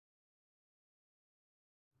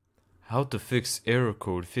How to fix error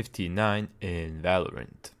code 59 in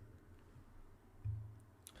Valorant.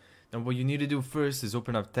 Now what you need to do first is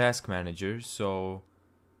open up Task Manager, so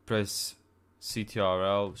press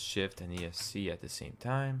CTRL, Shift and ESC at the same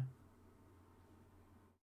time.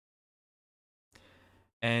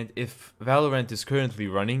 And if Valorant is currently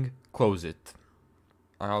running, close it.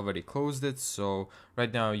 I already closed it, so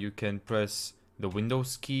right now you can press the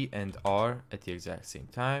Windows key and R at the exact same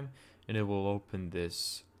time, and it will open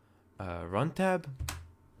this Run tab.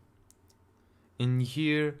 In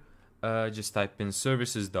here, just type in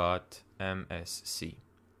services.msc.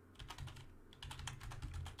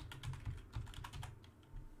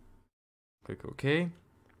 Click OK.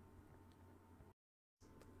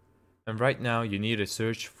 And right now you need to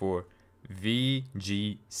search for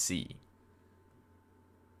VGC.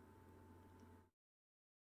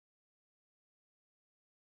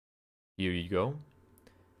 Here you go.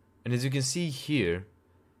 And as you can see here,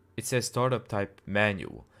 it says startup type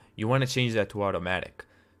manual. You want to change that to automatic.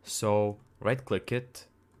 So right click it,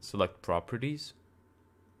 select properties.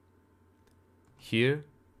 Here,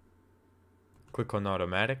 click on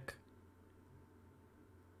automatic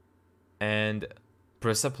and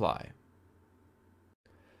press apply.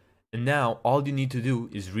 And now all you need to do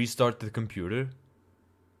is restart the computer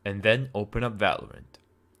and then open up Valorant.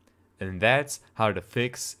 And that's how to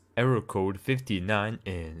fix error code 59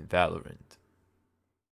 in Valorant.